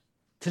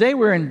Today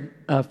we're in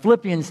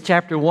Philippians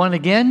chapter 1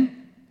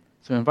 again.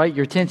 So I invite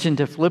your attention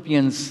to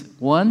Philippians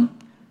 1.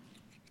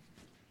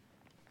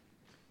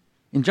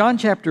 In John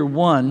chapter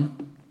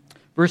 1,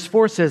 verse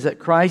 4 says that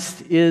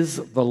Christ is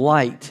the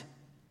light.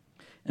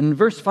 And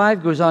verse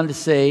 5 goes on to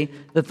say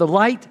that the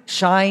light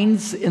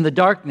shines in the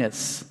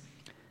darkness,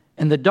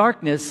 and the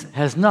darkness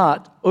has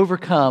not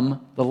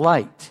overcome the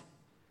light.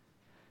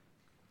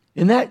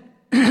 In that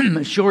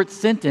short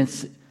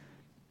sentence,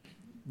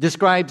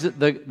 describes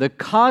the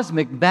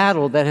cosmic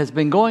battle that has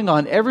been going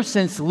on ever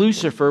since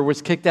Lucifer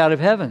was kicked out of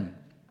heaven.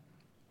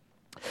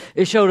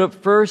 It showed up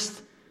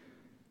first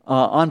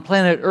on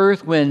planet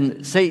Earth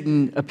when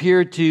Satan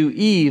appeared to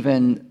Eve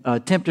and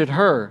tempted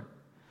her.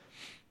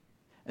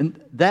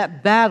 And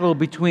that battle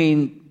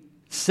between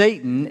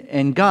Satan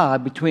and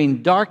God,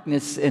 between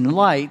darkness and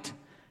light,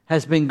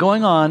 has been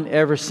going on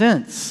ever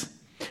since.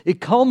 It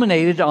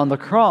culminated on the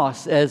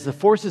cross as the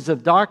forces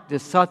of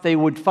darkness thought they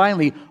would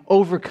finally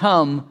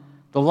overcome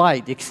the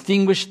light,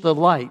 extinguish the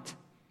light.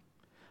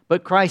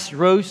 But Christ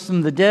rose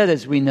from the dead,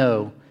 as we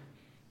know,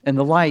 and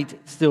the light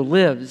still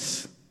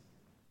lives.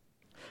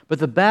 But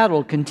the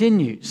battle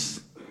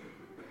continues.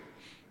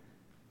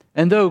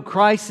 And though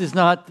Christ is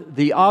not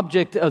the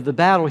object of the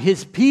battle,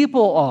 his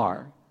people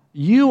are.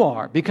 You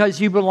are,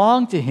 because you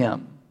belong to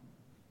him.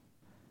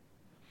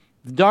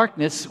 The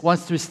darkness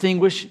wants to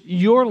extinguish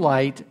your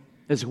light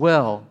as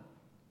well.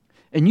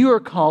 And you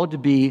are called to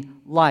be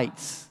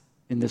lights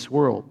in this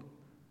world.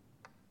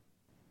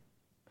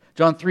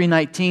 John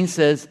 3:19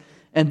 says,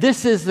 "And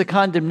this is the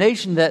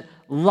condemnation, that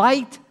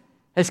light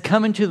has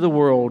come into the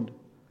world.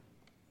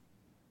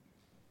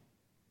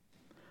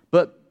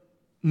 But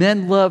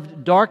men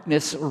loved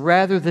darkness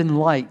rather than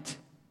light,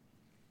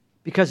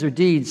 because their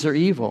deeds are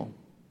evil.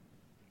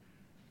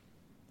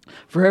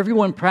 For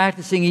everyone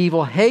practicing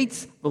evil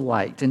hates the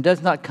light and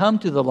does not come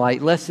to the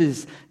light, lest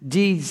his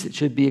deeds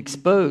should be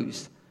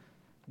exposed.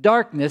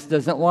 Darkness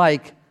doesn't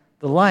like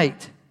the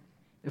light."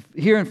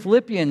 Here in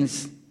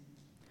Philippians,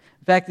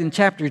 in fact, in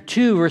chapter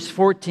 2, verse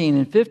 14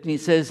 and 15, it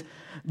says,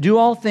 "Do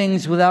all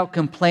things without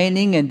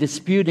complaining and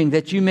disputing,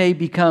 that you may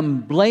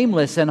become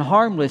blameless and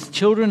harmless,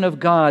 children of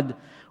God,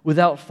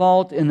 without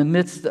fault in the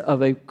midst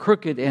of a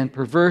crooked and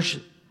perverse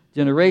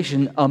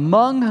generation,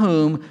 among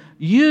whom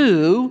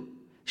you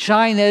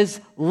shine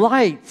as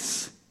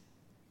lights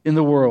in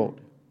the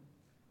world."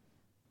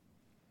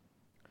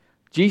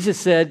 Jesus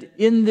said,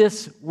 "In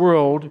this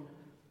world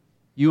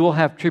you will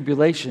have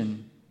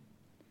tribulation."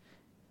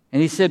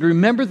 And he said,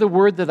 "Remember the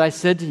word that I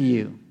said to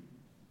you.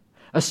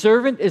 A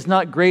servant is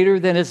not greater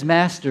than his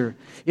master.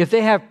 If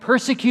they have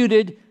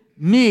persecuted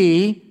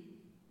me,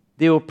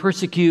 they will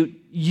persecute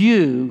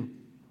you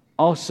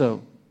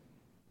also."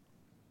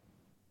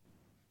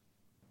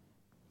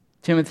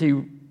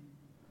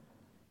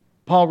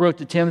 Paul wrote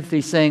to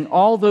Timothy saying,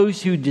 "All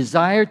those who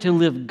desire to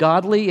live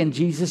godly in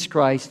Jesus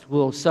Christ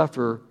will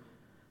suffer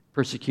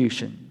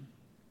persecution."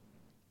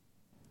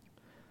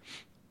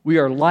 We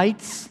are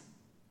lights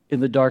in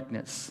the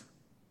darkness.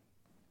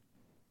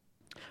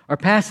 Our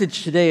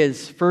passage today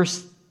is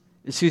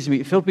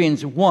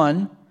Philippians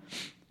 1,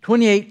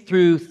 28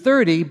 through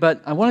 30,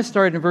 but I want to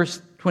start in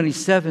verse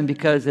 27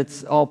 because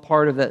it's all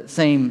part of that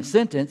same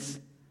sentence.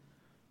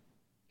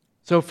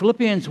 So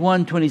Philippians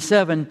 1,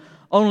 27,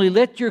 "Only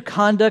let your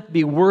conduct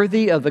be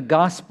worthy of the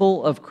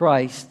gospel of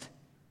Christ,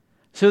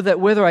 so that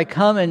whether I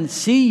come and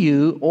see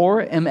you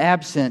or am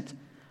absent,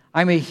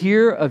 I may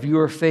hear of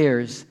your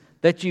affairs,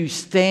 that you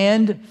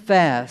stand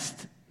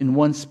fast in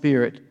one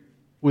spirit,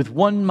 with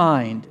one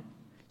mind,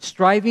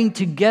 striving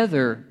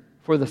together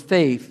for the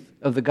faith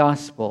of the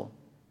gospel,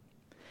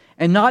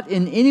 and not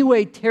in any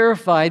way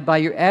terrified by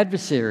your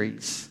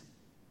adversaries,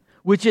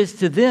 which is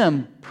to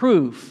them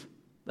proof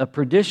of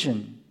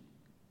perdition,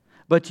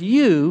 but to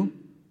you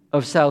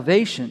of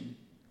salvation,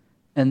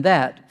 and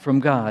that from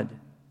God.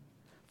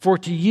 For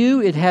to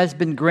you it has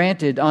been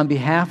granted on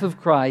behalf of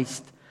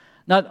Christ,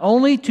 not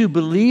only to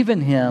believe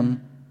in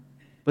him,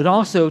 but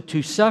also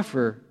to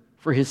suffer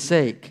for his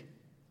sake,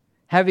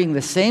 having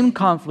the same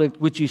conflict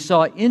which you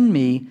saw in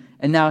me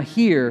and now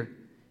here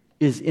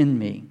is in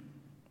me."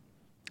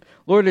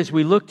 Lord, as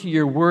we look to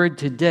your word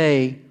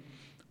today,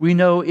 we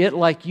know it,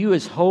 like you,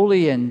 is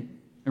holy and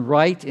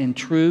right and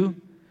true.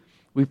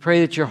 We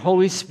pray that your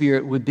Holy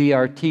Spirit would be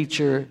our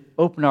teacher,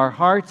 open our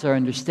hearts, our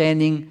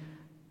understanding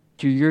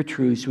to your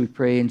truths, we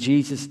pray in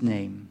Jesus'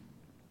 name.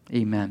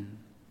 Amen.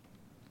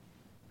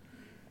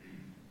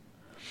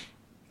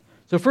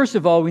 So first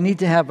of all, we need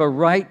to have a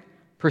right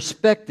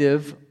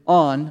perspective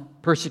on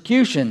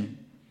persecution.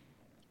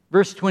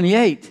 Verse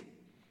 28,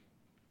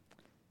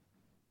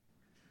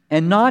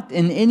 "And not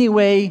in any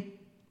way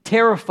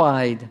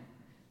terrified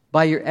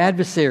by your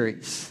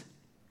adversaries."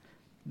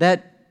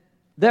 That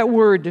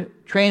word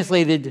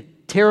translated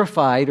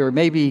terrified, or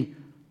maybe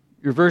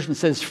your version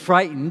says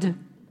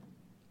frightened.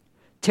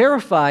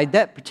 Terrified,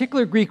 that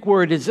particular Greek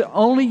word is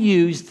only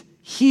used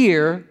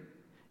here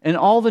in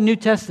all the New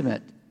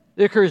Testament.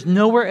 It occurs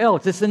nowhere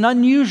else. It's an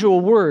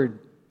unusual word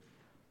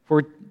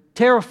for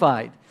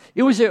terrified.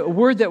 It was a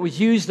word that was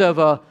used of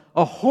a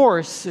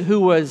horse who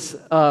was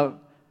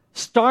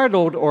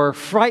startled or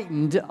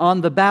frightened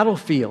on the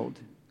battlefield.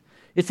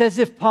 It's as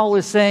if Paul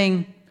is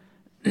saying,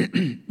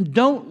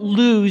 don't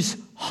lose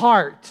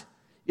heart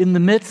in the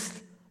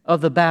midst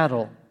of the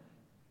battle.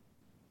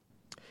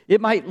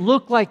 It might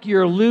look like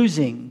you're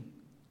losing,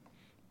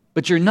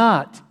 but you're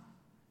not.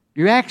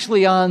 You're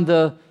actually on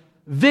the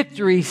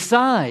victory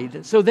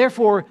side. So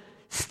therefore,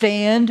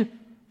 stand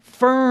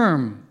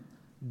firm.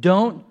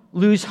 Don't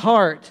lose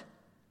heart.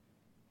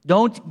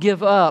 Don't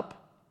give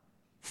up.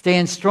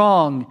 Stand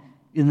strong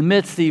in the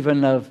midst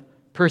even of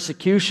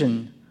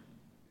persecution.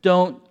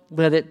 Don't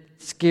let it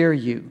scare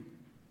you.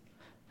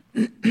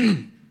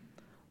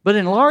 But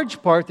in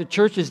large part, the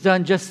church has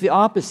done just the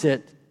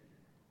opposite,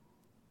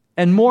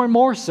 and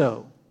more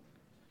so.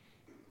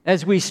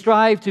 As we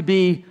strive to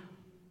be,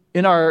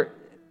 in our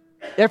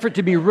effort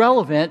to be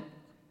relevant,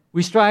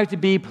 we strive to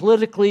be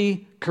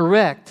politically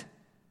correct,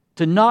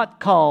 to not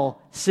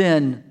call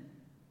sin,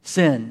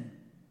 sin.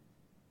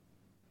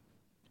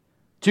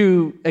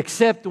 To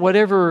accept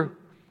whatever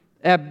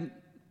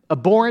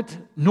abhorrent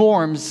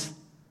norms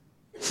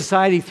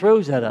society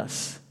throws at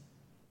us.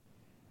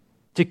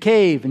 To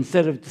cave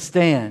instead of to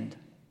stand.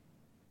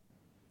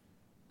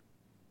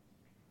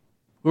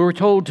 We were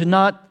told to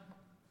not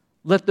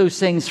let those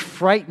things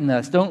frighten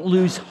us. Don't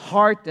lose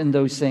heart in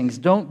those things.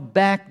 Don't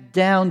back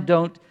down.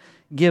 Don't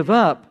give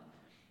up.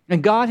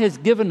 And God has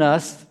given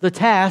us the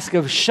task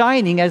of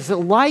shining as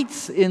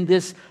lights in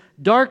this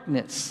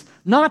darkness.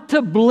 Not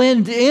to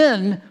blend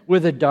in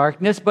with the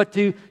darkness, but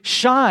to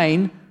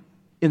shine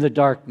in the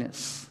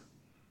darkness.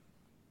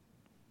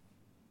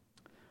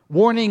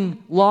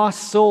 Warning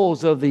lost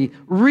souls of the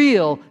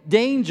real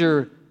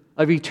danger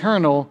of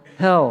eternal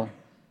hell.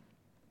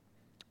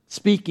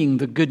 Speaking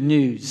the good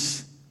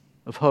news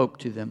of hope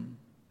to them.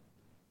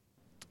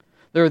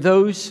 There are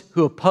those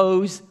who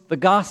oppose the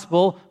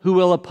gospel, who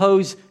will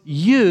oppose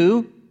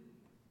you.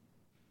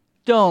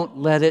 Don't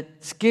let it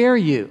scare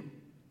you.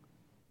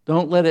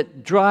 Don't let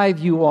it drive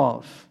you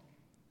off.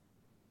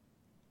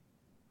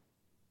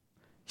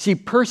 See,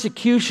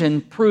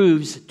 persecution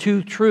proves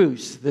two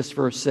truths, this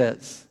verse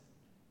says.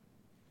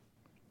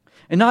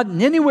 And not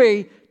in any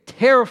way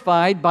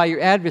terrified by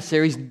your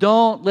adversaries.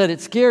 Don't let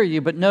it scare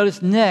you. But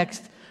notice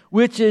next,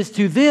 which is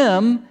to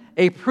them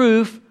a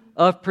proof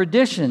of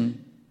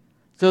perdition.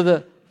 So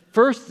the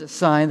first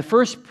sign, the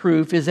first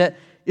proof is that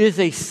it is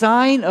a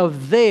sign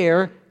of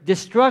their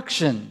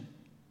destruction.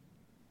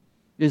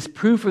 It is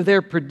proof of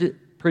their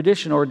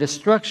perdition or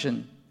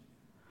destruction.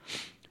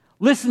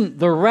 Listen,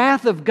 the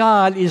wrath of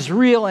God is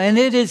real and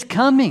it is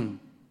coming.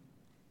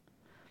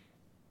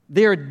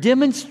 They are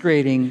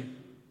demonstrating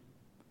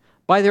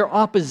by their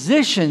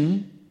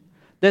opposition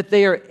that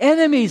they are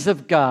enemies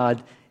of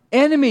God,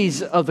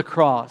 enemies of the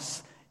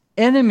cross,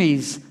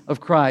 enemies of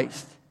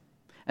Christ.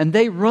 And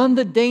they run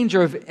the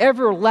danger of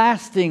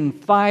everlasting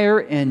fire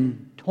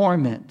and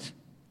torment.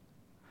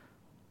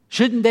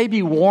 Shouldn't they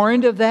be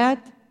warned of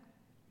that?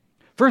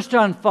 1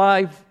 John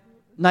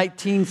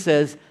 5:19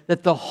 says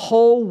that the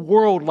whole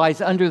world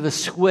lies under the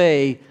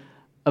sway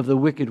of the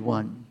wicked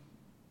one.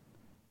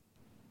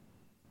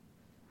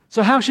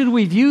 So how should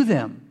we view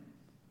them?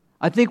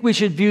 I think we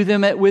should view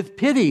them with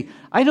pity.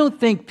 I don't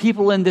think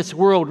people in this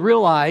world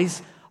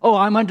realize, oh,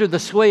 I'm under the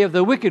sway of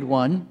the wicked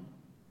one.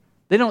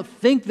 They don't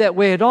think that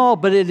way at all,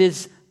 but it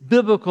is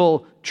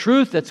biblical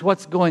truth. That's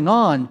what's going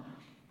on.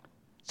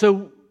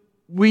 So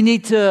we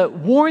need to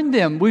warn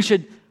them. We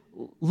should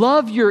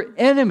love your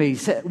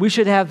enemies. We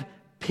should have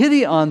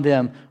pity on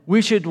them.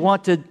 We should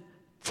want to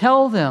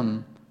tell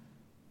them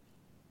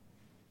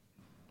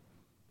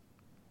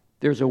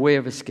there's a way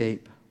of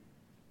escape.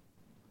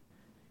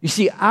 You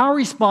see, our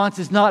response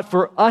is not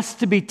for us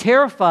to be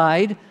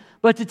terrified,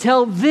 but to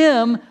tell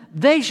them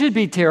they should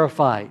be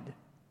terrified.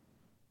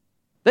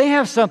 They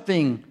have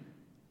something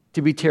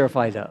to be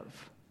terrified of.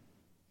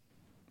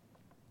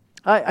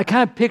 I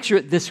kind of picture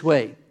it this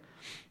way.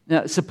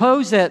 Now,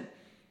 suppose that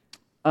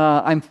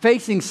I'm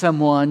facing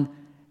someone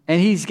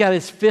and he's got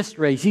his fist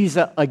raised. He's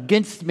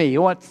against me. He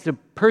wants to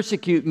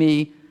persecute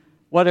me,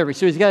 whatever.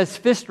 So he's got his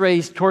fist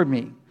raised toward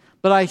me.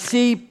 But I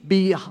see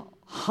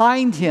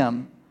behind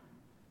him,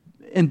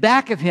 in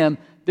back of him,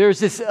 there's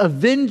this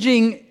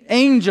avenging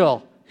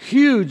angel,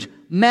 huge,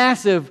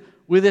 massive,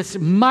 with this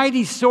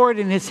mighty sword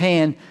in his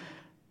hand,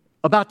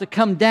 about to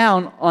come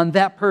down on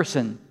that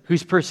person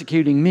who's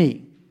persecuting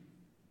me.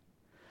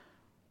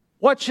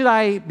 What should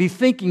I be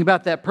thinking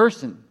about that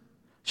person?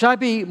 Should I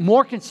be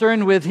more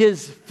concerned with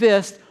his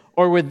fist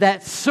or with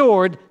that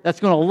sword that's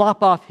going to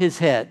lop off his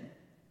head?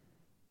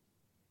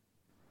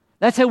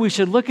 That's how we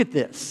should look at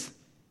this.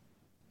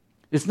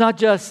 It's not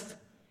just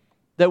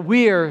that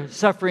we are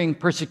suffering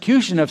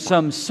persecution of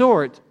some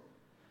sort,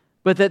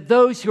 but that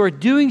those who are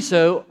doing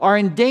so are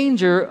in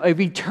danger of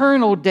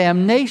eternal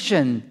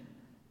damnation.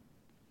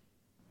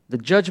 The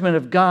judgment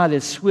of God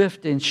is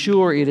swift and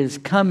sure. It is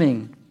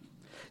coming.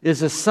 It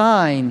is a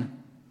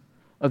sign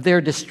of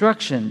their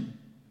destruction.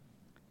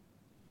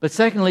 But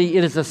secondly,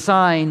 it is a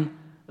sign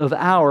of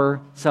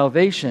our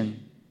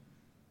salvation.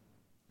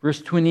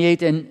 Verse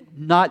 28, and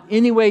not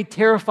any way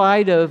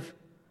terrified of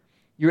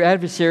your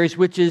adversaries,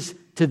 which is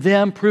to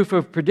them proof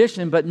of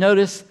perdition. But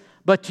notice,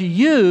 but to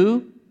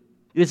you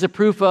it is a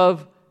proof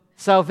of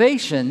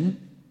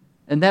salvation,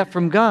 and that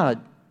from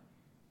God.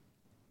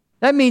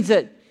 That means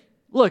that,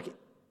 look,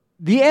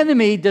 the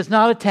enemy does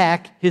not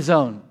attack his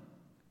own.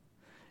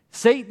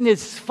 Satan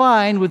is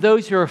fine with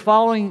those who are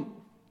following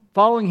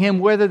him,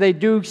 whether they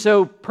do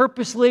so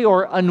purposely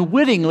or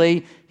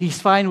unwittingly. He's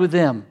fine with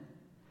them.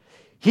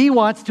 He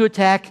wants to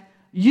attack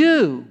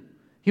you.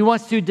 He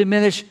wants to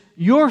diminish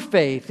your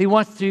faith. He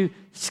wants to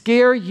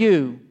scare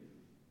you.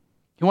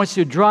 He wants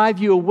to drive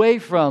you away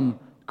from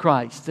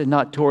Christ and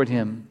not toward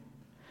Him.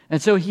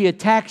 And so he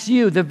attacks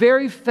you. The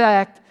very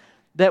fact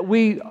that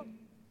we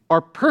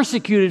are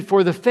persecuted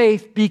for the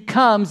faith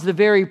becomes the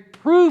very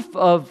proof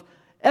of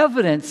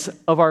evidence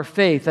of our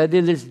faith, that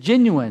it is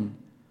genuine.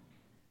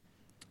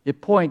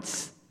 It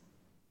points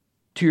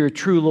to your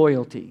true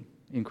loyalty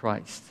in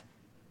Christ.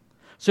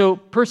 So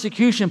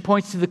persecution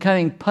points to the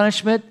coming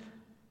punishment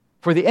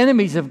for the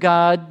enemies of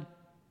God,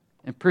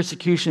 and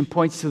persecution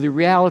points to the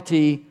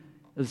reality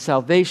of the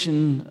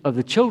salvation of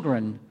the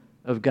children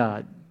of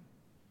God.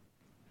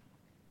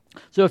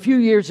 So a few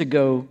years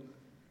ago,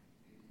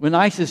 when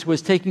ISIS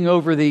was taking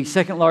over the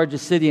second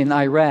largest city in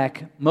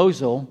Iraq,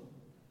 Mosul,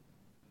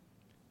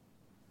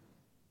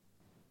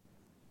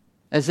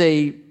 as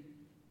they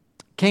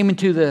came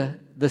into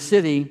the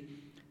city,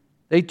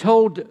 they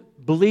told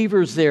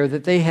believers there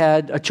that they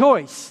had a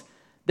choice.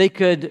 They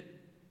could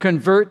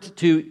convert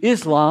to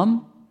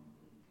Islam.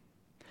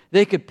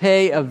 They could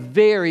pay a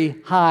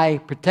very high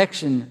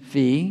protection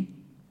fee.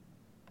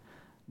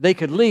 They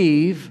could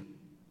leave,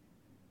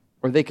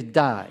 or they could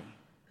die.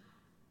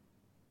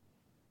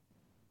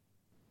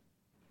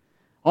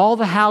 All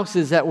the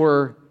houses that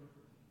were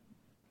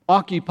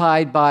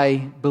occupied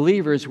by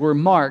believers were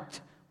marked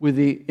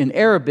in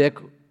Arabic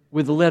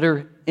with the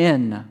letter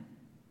N.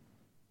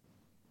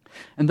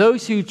 And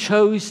those who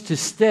chose to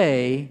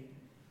stay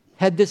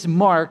had this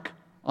mark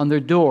on their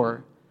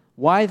door.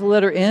 Why the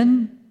letter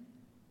N?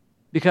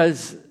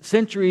 Because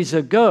centuries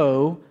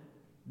ago,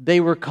 they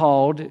were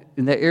called,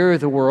 in that area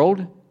of the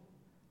world,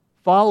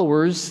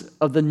 followers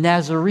of the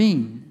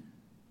Nazarene.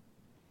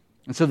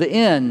 And so the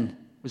N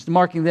was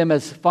marking them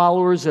as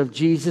followers of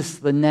Jesus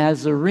the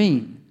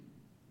Nazarene.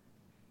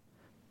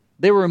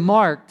 They were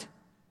marked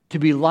to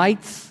be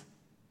lights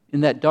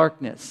in that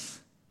darkness.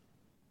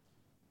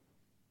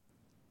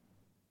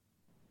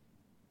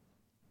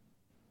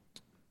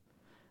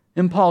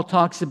 And Paul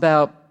talks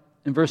about,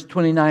 in verse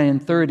 29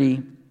 and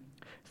 30,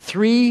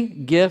 3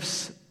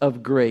 gifts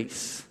of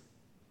grace.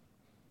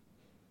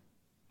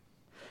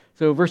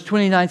 So verse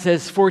 29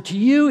 says, "For to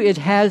you it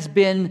has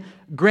been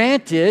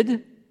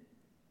granted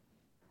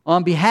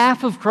on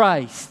behalf of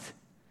Christ."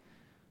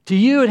 To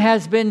you it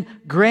has been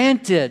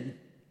granted.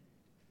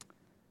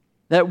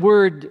 That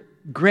word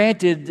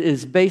granted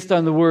is based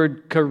on the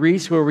word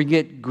charis, where we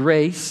get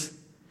grace.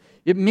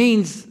 It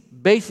means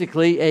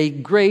basically a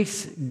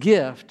grace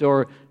gift,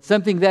 or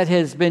something that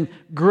has been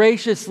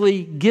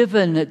graciously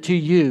given to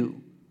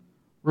you.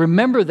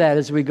 Remember that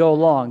as we go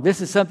along. This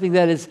is something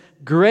that is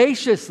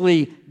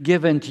graciously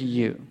given to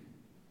you.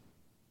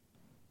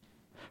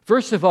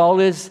 First of all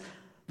is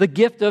the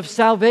gift of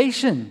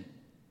salvation.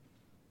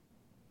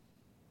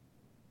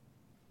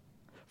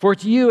 For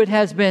to you it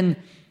has been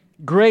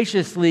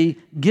graciously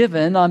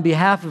given on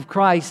behalf of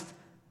Christ,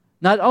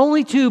 not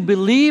only to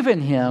believe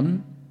in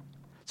Him.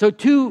 So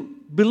to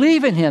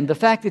believe in Him, the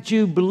fact that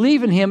you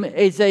believe in Him,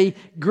 is a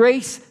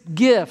grace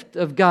gift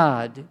of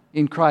God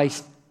in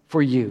Christ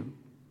for you.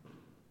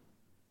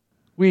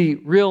 We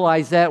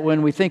realize that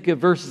when we think of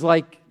verses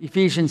like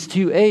Ephesians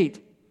 2:8.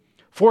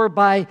 "For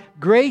by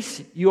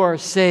grace you are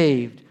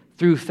saved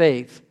through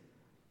faith.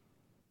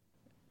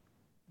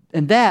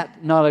 And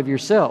that not of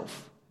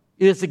yourself.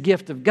 It is a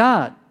gift of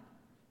God,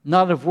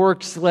 not of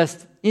works,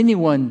 lest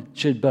anyone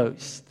should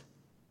boast."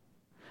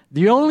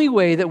 The only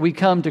way that we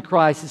come to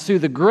Christ is through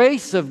the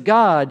grace of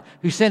God,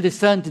 who sent His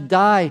Son to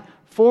die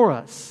for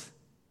us.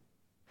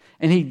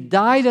 And He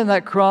died on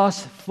that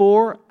cross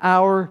for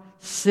our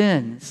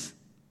sins.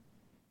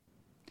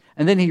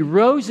 And then He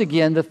rose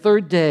again the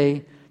third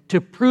day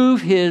to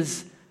prove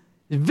His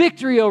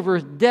victory over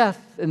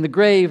death and the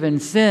grave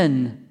and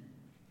sin.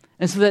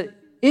 And so that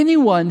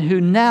anyone who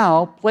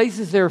now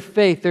places their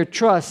faith, their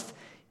trust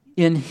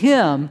in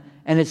Him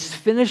and His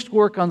finished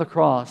work on the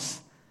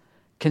cross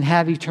can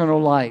have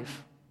eternal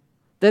life.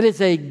 That is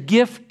a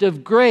gift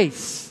of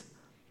grace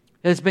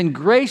that has been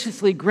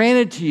graciously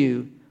granted to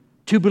you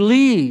to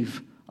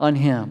believe on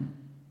Him.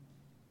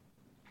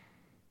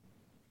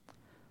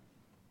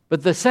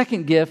 But the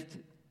second gift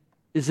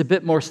is a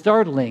bit more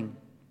startling.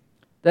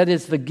 That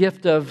is the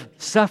gift of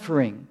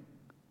suffering.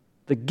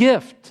 The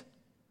gift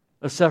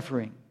of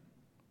suffering.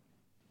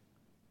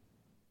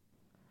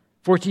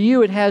 "For to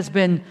you it has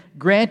been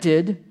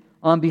granted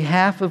on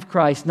behalf of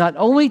Christ, not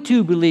only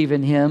to believe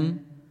in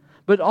Him,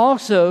 but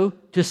also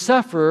to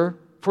suffer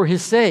for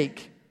His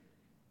sake."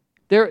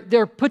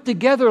 They're put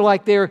together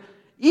like they're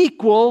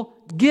equal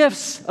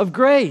gifts of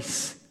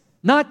grace.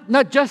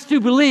 Not just to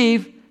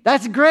believe,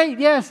 that's great,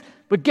 yes,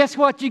 But guess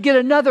what? You get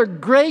another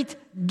great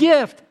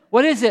gift.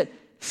 What is it?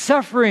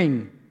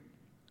 Suffering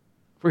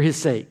for His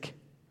sake.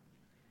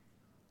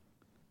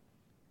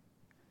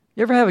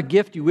 You ever have a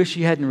gift you wish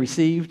you hadn't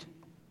received?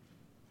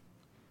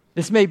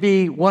 This may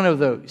be one of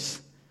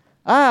those.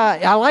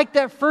 I like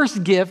that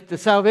first gift, the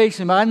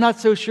salvation, but I'm not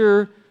so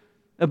sure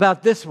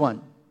about this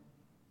one.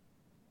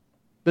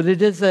 But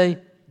it is a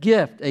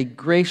gift, a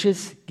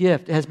gracious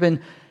gift.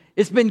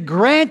 It's been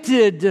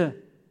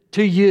granted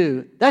to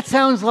you. That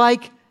sounds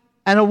like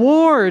an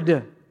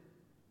award.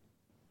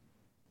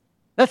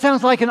 That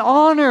sounds like an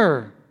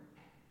honor.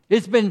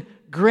 It's been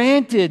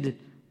granted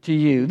to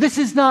you. This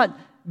is not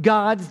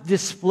God's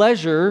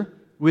displeasure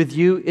with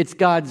you. It's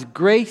God's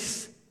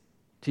grace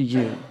to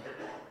you.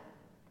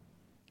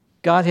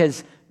 God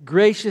has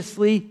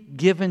graciously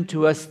given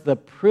to us the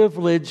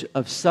privilege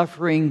of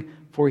suffering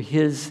for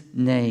His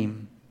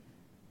name.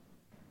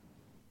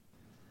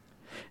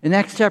 In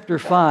Acts chapter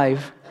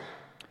 5,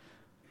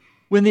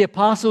 when the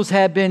apostles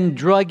had been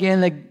drug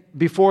in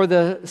before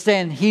the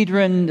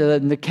Sanhedrin,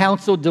 the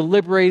council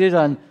deliberated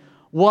on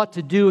what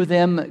to do with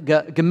them,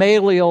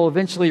 Gamaliel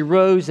eventually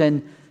rose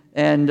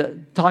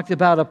and talked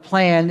about a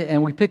plan,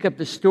 and we pick up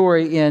the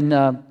story in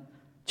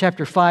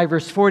chapter 5,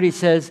 verse 40. It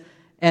says,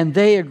 and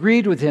they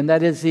agreed with him,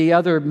 that is, the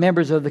other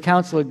members of the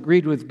council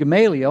agreed with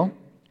Gamaliel,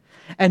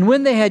 and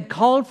when they had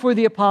called for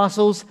the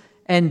apostles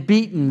and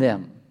beaten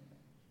them.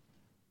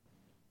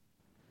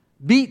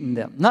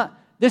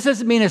 This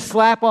doesn't mean a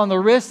slap on the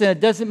wrist, and it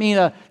doesn't mean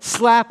a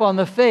slap on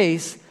the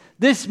face.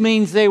 This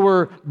means they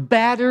were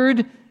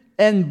battered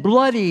and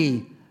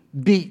bloody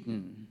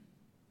beaten.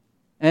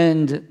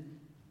 And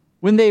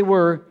when they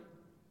were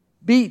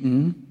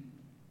beaten,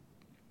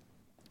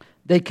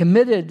 they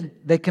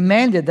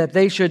commanded that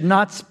they should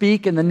not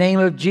speak in the name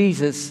of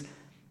Jesus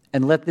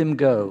and let them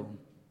go.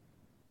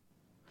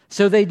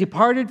 So they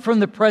departed from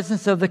the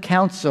presence of the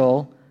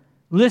council.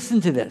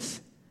 Listen to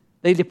this.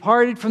 They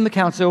departed from the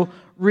council,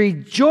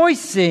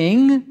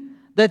 rejoicing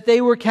that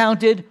they were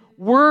counted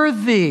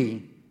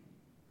worthy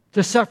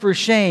to suffer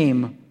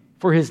shame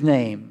for His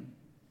name.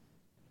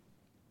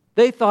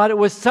 They thought it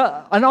was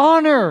an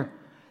honor.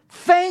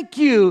 Thank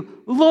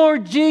you,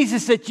 Lord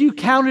Jesus, that you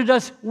counted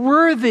us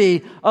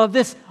worthy of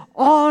this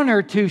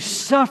honor to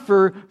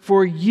suffer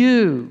for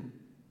you.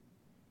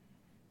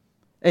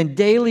 And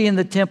daily in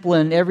the temple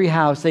and in every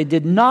house, they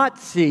did not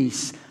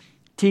cease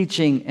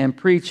teaching and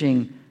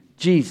preaching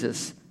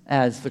Jesus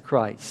as the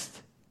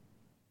Christ.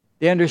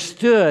 They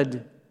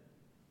understood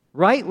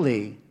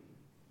rightly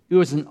it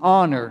was an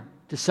honor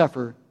to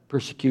suffer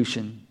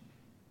persecution.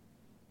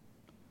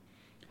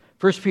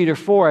 1 Peter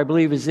 4, I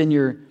believe, is in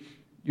your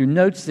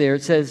notes there.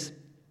 It says,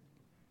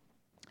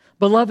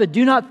 Beloved,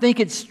 do not think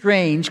it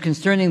strange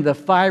concerning the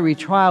fiery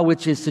trial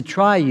which is to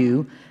try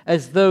you,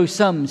 as though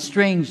some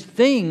strange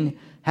thing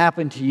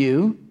happened to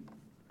you.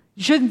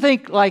 You shouldn't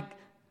think like,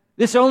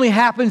 this only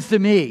happens to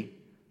me.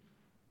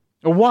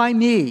 Or why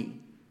me?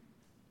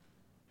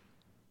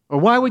 Or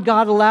why would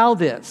God allow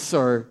this?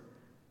 Or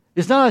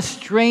it's not a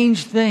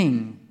strange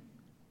thing.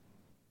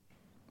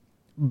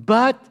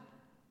 But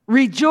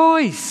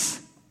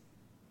rejoice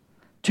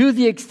to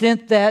the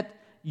extent that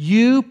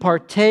you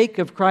partake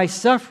of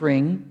Christ's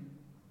suffering,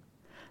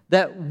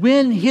 that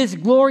when His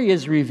glory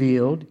is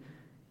revealed,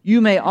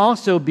 you may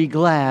also be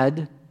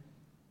glad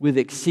with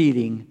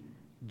exceeding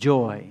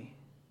joy.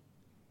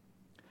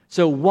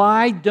 So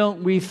why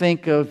don't we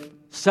think of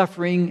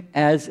suffering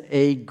as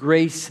a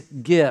grace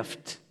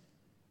gift?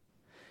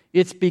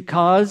 It's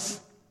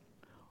because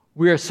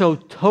we are so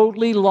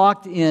totally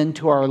locked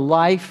into our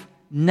life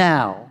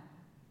now,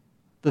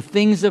 the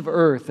things of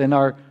earth and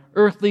our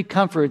earthly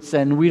comforts,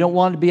 and we don't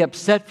want to be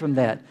upset from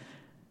that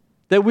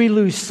we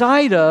lose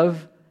sight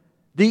of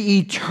the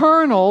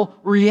eternal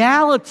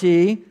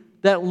reality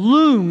that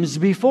looms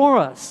before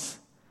us.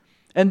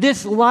 And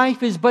this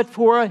life is but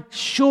for a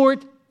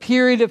short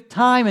period of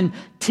time, and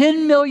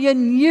 10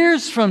 million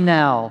years from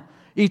now,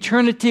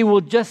 eternity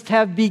will just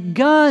have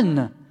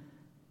begun.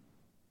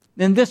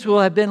 And this will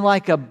have been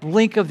like a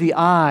blink of the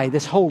eye,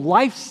 this whole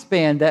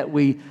lifespan that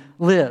we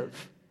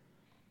live.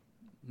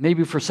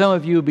 Maybe for some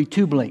of you, it will be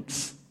 2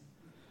 blinks.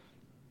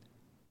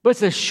 But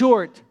it's a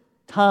short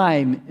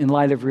time in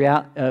light of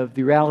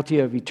the reality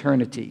of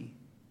eternity.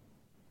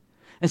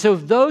 And so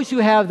those who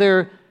have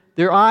their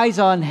eyes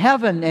on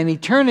heaven and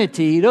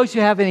eternity, those who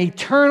have an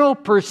eternal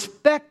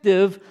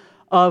perspective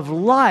of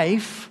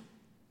life,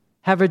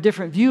 have a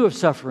different view of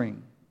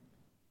suffering.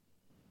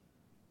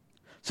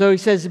 So he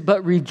says,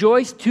 but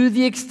rejoice to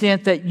the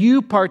extent that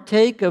you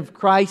partake of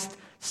Christ's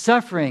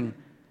suffering.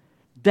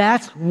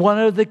 That's one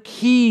of the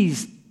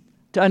keys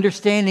to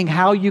understanding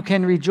how you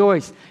can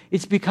rejoice.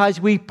 It's because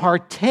we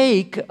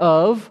partake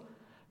of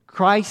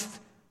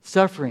Christ's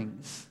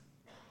sufferings.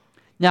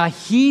 Now,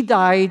 He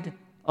died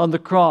on the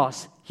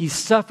cross. He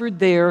suffered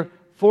there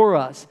for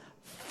us,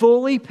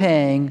 fully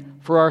paying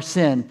for our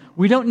sin.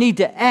 We don't need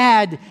to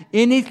add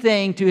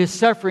anything to His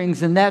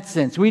sufferings in that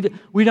sense. We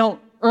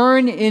don't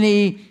earn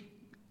any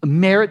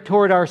merit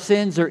toward our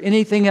sins or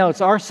anything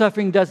else. Our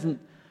suffering doesn't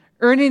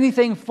earn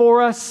anything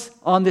for us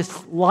in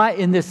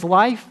this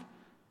life.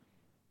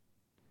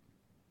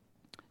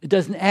 It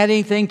doesn't add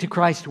anything to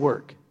Christ's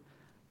work.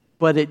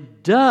 But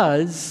it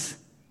does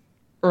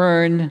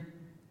earn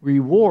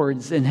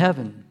rewards in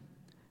heaven.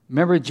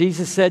 Remember,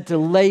 Jesus said to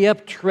lay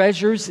up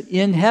treasures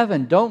in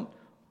heaven. Don't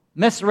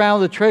mess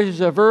around with the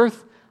treasures of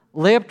earth.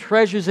 Lay up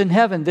treasures in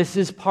heaven. This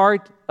is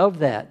part of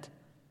that.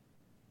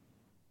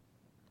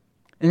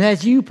 And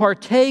as you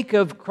partake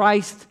of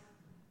Christ's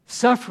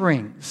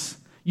sufferings,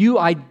 you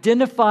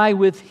identify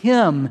with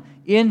Him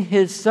in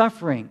His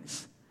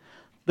sufferings.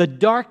 The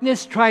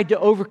darkness tried to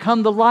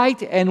overcome the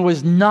light and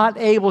was not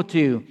able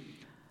to.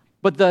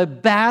 But the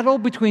battle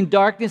between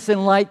darkness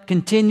and light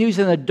continues,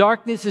 and the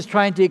darkness is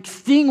trying to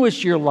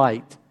extinguish your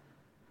light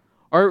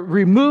or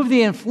remove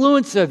the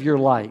influence of your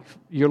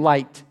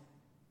light.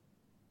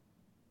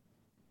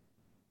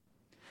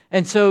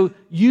 And so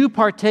you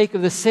partake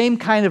of the same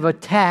kind of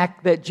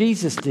attack that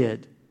Jesus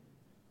did.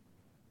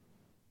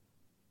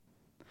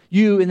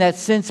 You, in that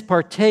sense,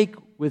 partake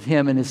with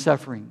Him in His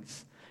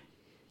sufferings.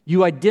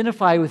 You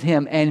identify with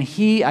Him, and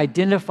He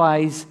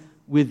identifies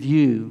with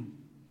you.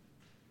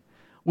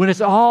 When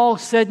it's all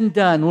said and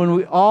done, when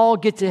we all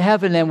get to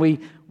heaven and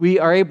we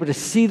are able to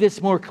see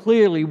this more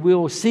clearly, we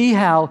will see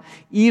how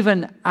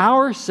even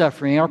our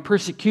suffering, our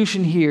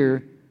persecution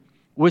here,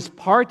 was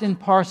part and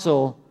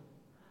parcel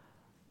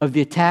of the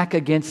attack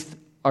against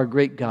our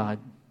great God.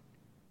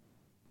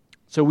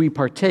 So we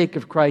partake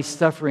of Christ's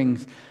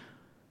sufferings.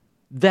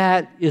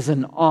 That is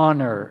an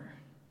honor.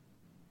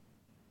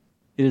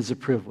 It is a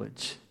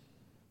privilege.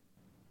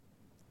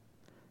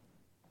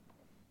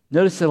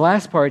 Notice the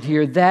last part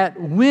here,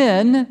 that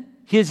when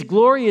His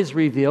glory is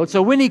revealed,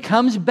 so when He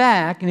comes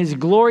back and His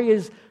glory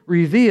is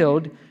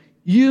revealed,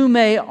 you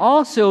may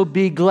also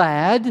be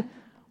glad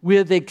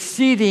with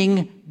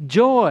exceeding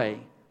joy.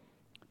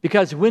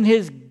 Because when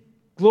His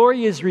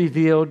glory is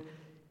revealed,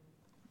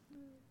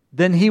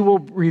 then He will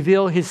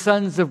reveal His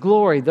sons of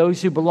glory,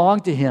 those who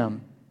belong to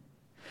Him.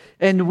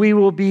 And we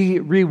will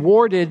be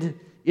rewarded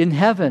in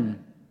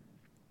heaven.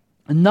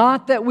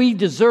 Not that we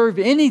deserve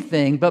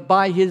anything, but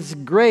by His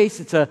grace,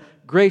 it's a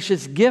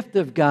gracious gift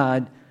of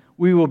God,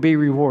 we will be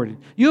rewarded.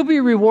 You'll be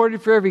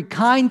rewarded for every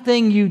kind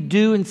thing you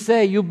do and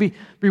say. You'll be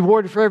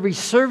rewarded for every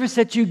service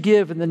that you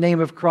give in the name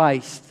of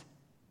Christ.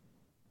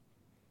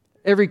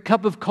 Every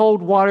cup of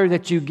cold water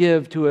that you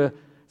give to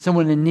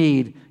someone in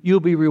need, you'll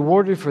be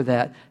rewarded for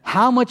that.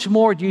 How much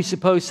more do you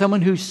suppose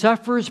someone who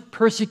suffers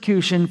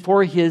persecution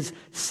for His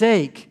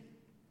sake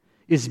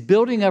is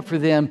building up for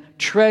them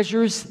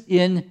treasures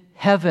in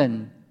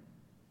heaven?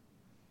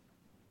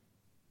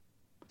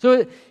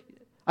 So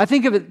I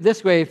think of it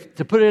this way,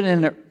 to put it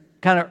in a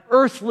kind of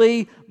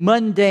earthly,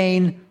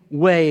 mundane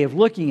way of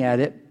looking at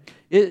it.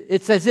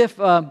 It's as if,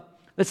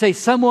 let's say,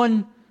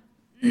 someone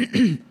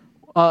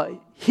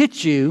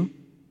hits you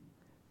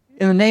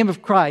in the name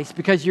of Christ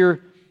because you're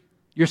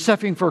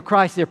suffering for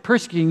Christ. They're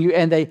persecuting you,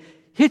 and they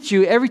hit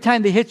you. Every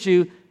time they hit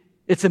you,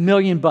 it's $1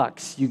 million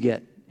you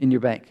get in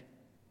your bank.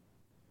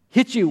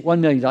 Hit you, $1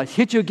 million.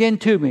 Hit you again,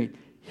 $2 million.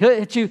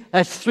 Hit you,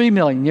 that's $3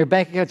 million. Your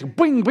bank account's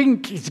bing,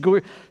 bing, it's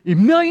going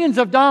millions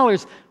of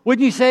dollars.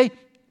 Wouldn't you say,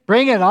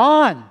 bring it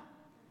on?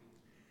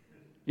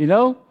 You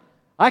know,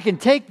 I can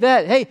take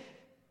that. Hey,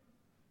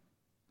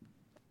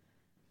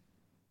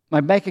 my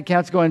bank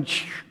account's going.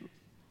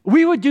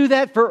 We would do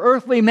that for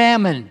earthly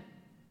mammon.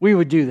 We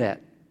would do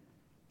that.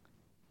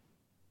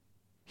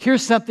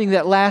 Here's something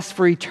that lasts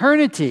for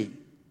eternity.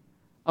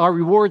 Our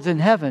rewards in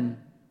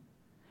heaven.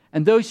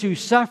 And those who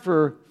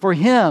suffer for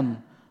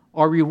Him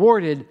are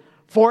rewarded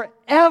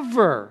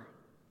forever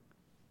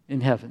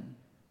in heaven.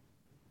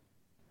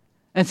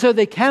 And so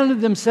they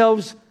counted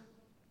themselves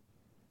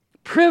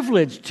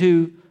privileged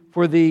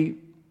for the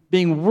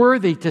being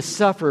worthy to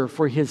suffer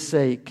for His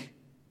sake.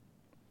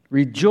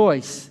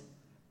 Rejoice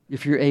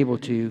if you're able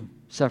to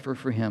suffer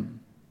for Him.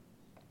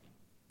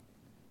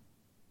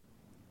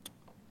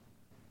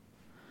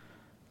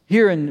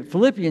 Here in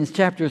Philippians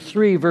chapter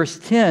 3, verse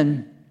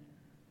 10,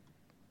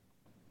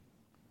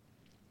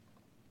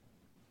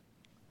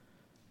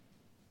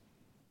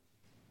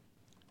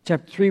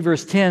 chapter 3,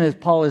 verse 10, as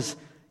Paul is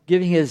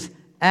giving his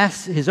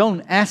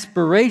own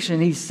aspiration,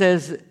 he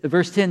says,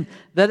 verse 10,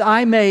 that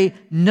I may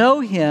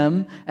know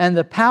Him and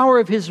the power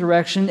of His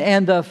resurrection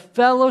and the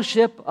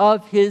fellowship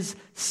of His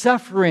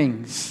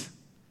sufferings,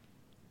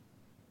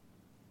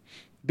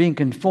 being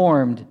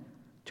conformed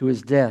to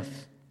His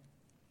death.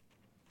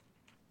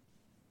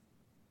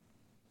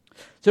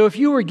 So if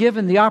you were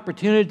given the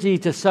opportunity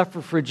to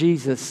suffer for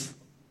Jesus,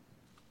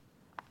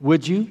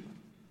 would you?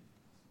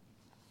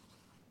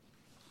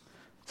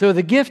 So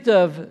the gift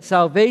of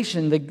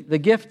salvation, the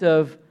gift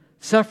of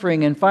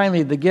suffering, and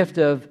finally the gift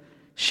of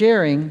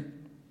sharing,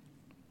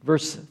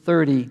 verse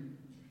 30,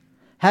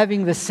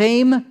 having the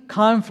same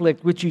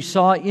conflict which you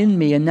saw in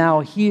me and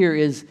now here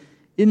is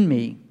in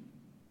me.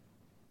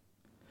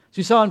 So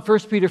you saw in 1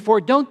 Peter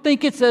 4, don't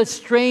think it's a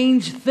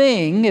strange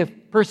thing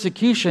if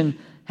persecution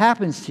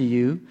happens to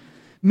you.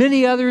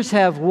 Many others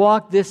have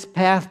walked this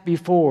path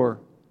before,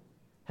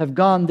 have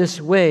gone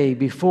this way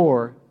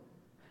before.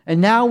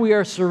 And now we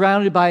are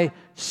surrounded by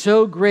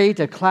so great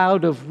a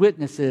cloud of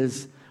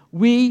witnesses.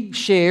 We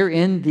share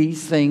in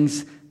these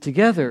things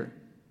together.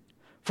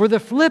 For the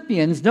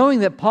Philippians, knowing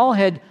that Paul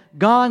had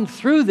gone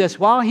through this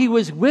while he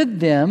was with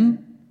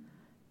them,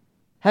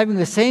 having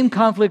the same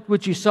conflict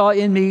which you saw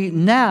in me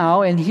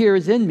now and here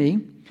is in me.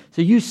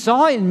 So you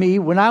saw in me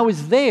when I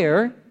was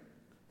there.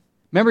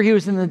 Remember, he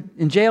was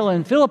in jail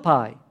in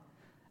Philippi.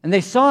 And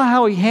they saw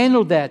how he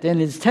handled that and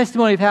his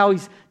testimony of how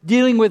he's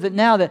dealing with it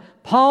now, that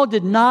Paul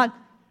did not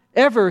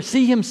ever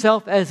see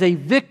himself as a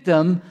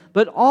victim,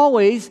 but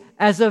always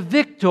as a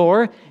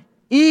victor,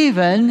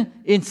 even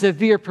in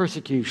severe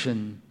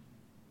persecution.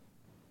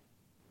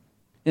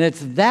 And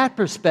it's that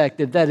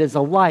perspective that is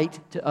a light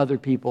to other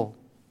people.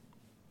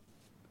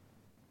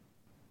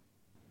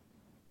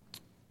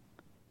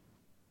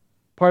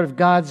 Part of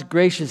God's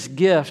gracious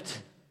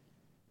gift,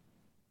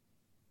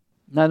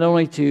 not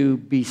only to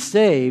be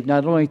saved,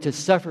 not only to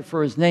suffer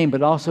for His name,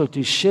 but also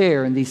to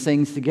share in these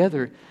things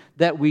together,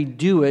 that we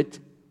do it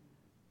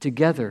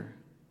together.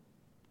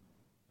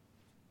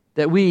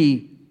 That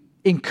we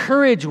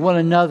encourage one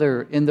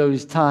another in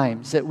those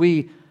times, that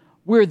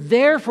we're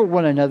there for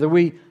one another,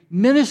 we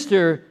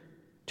minister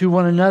to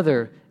one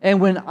another. And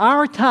when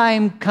our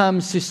time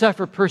comes to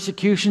suffer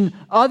persecution,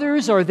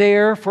 others are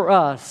there for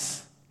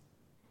us,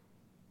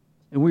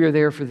 and we are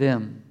there for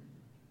them.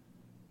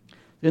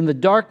 In the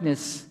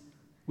darkness,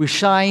 we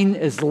shine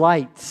as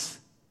lights,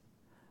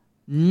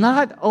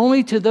 not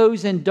only to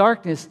those in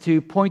darkness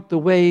to point the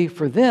way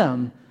for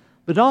them,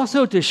 but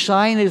also to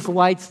shine as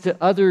lights to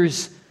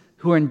others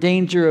who are in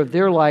danger of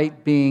their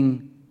light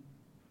being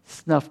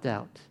snuffed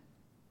out.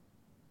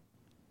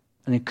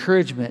 An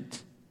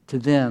encouragement to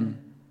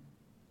them.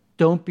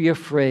 Don't be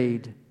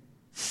afraid.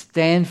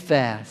 Stand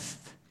fast.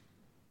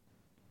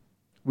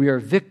 We are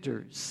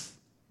victors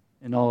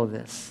in all of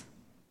this.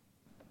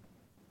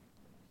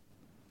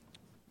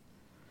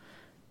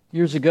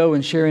 Years ago,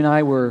 when Sherry and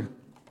I were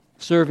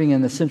serving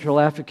in the Central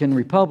African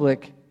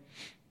Republic,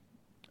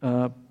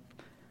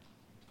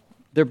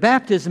 their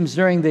baptisms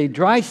during the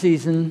dry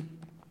season,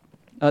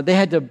 they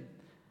had to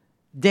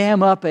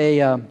dam up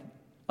a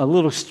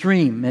little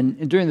stream.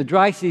 And during the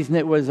dry season,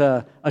 it was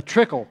a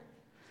trickle.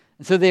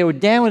 And so they would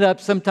dam it up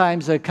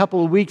sometimes a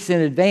couple of weeks in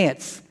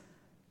advance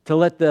to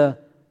let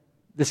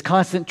this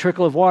constant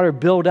trickle of water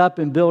build up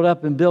and build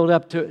up and build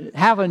up to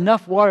have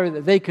enough water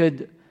that they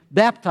could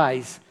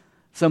baptize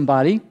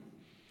somebody.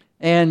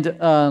 And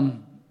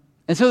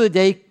so the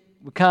day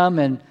would come,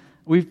 and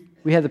we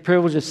had the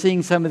privilege of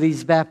seeing some of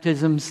these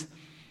baptisms.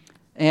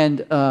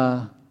 And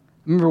I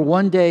remember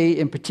one day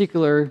in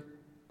particular, it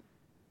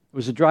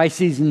was a dry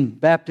season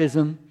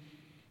baptism,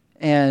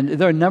 and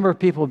there were a number of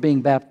people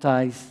being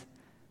baptized.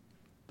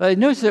 But I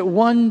noticed that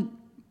one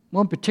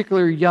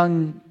particular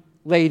young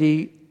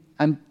lady,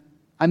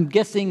 I'm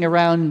guessing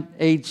around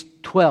age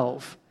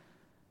 12.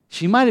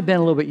 She might have been a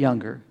little bit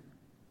younger,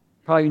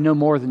 probably no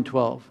more than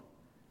 12.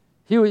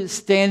 She was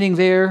standing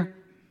there,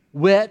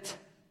 wet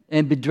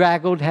and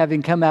bedraggled,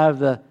 having come out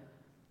of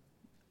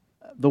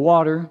the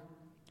water.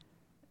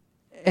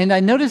 And I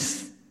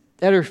noticed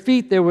at her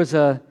feet there was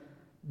a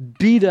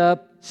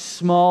beat-up,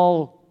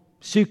 small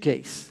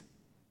suitcase.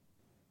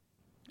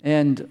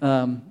 And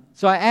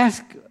so I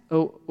asked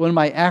one of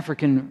my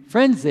African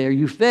friends there,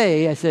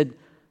 Yufei, I said,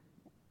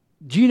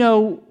 do you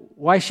know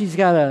why she's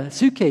got a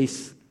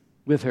suitcase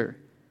with her?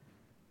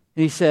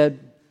 And he said,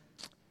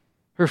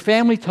 her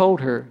family told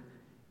her,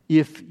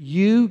 if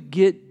you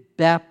get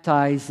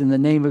baptized in the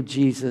name of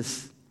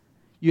Jesus,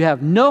 you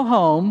have no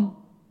home,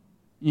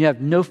 you have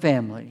no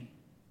family.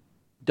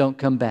 Don't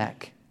come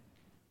back.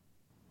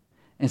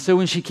 And so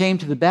when she came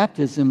to the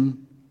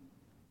baptism,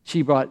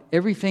 she brought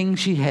everything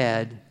she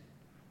had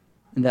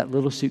in that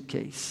little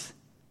suitcase.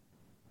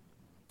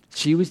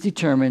 She was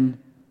determined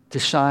to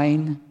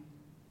shine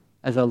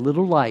as a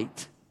little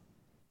light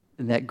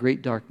in that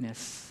great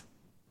darkness.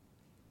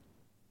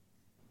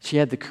 She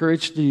had the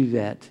courage to do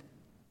that.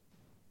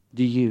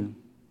 Do you?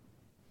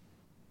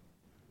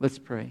 Let's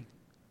pray.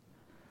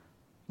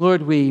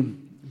 Lord, we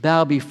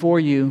bow before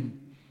you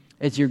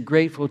as your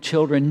grateful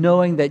children,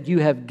 knowing that you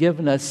have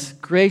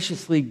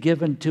graciously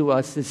given to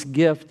us this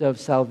gift of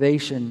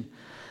salvation.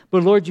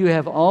 But Lord, you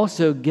have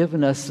also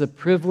given us the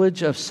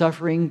privilege of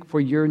suffering for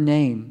your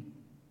name.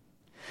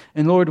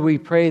 And Lord, we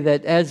pray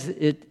that as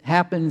it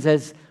happens,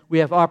 as we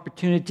have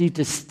opportunity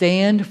to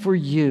stand for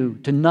you,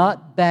 to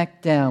not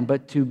back down,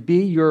 but to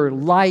be your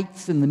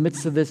lights in the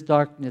midst of this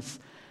darkness,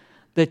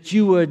 that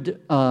you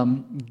would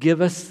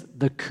give us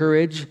the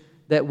courage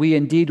that we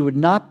indeed would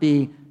not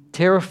be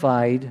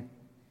terrified,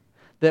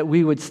 that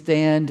we would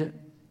stand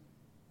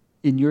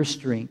in your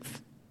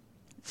strength,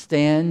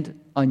 stand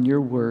on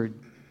your word.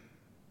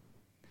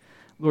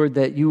 Lord,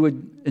 that you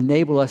would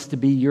enable us to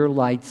be your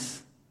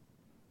lights.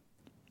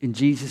 In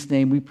Jesus'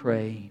 name we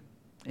pray.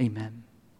 Amen.